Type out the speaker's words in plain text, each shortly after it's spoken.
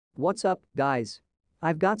What's up, guys?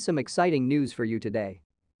 I've got some exciting news for you today.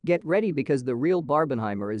 Get ready because the real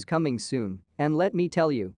Barbenheimer is coming soon, and let me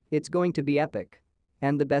tell you, it's going to be epic.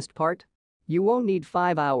 And the best part? You won't need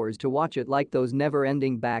 5 hours to watch it like those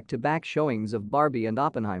never-ending back-to-back showings of Barbie and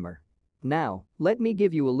Oppenheimer. Now, let me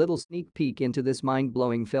give you a little sneak peek into this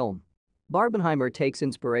mind-blowing film. Barbenheimer takes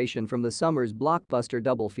inspiration from the summer's blockbuster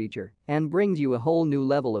double feature and brings you a whole new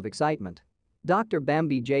level of excitement. Dr.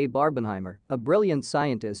 Bambi J. Barbenheimer, a brilliant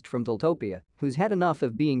scientist from Tiltopia who's had enough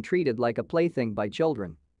of being treated like a plaything by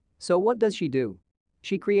children. So what does she do?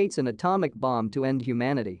 She creates an atomic bomb to end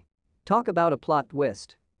humanity. Talk about a plot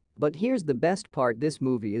twist. But here's the best part: this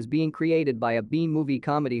movie is being created by a B-movie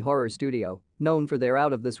comedy horror studio known for their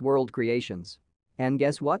out-of-this-world creations. And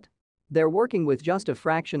guess what? They're working with just a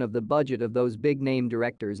fraction of the budget of those big-name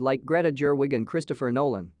directors like Greta Gerwig and Christopher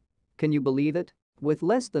Nolan. Can you believe it? With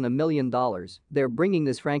less than $1 million, they're bringing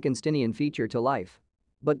this Frankensteinian feature to life.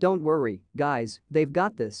 But don't worry, guys, they've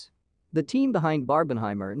got this. The team behind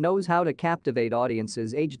Barbenheimer knows how to captivate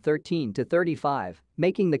audiences aged 13 to 35,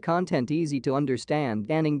 making the content easy to understand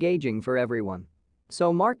and engaging for everyone.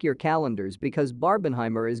 So mark your calendars because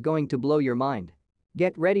Barbenheimer is going to blow your mind.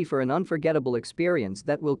 Get ready for an unforgettable experience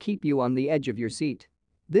that will keep you on the edge of your seat.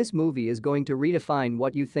 This movie is going to redefine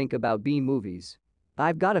what you think about B-movies.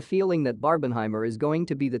 I've got a feeling that Barbenheimer is going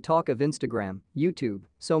to be the talk of Instagram, YouTube,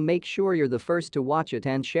 so make sure you're the first to watch it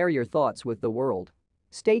and share your thoughts with the world.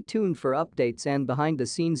 Stay tuned for updates and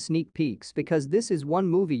behind-the-scenes sneak peeks because this is one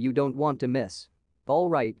movie you don't want to miss.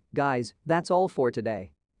 Alright, guys, that's all for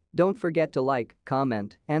today. Don't forget to like,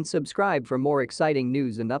 comment, and subscribe for more exciting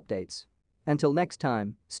news and updates. Until next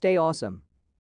time, stay awesome.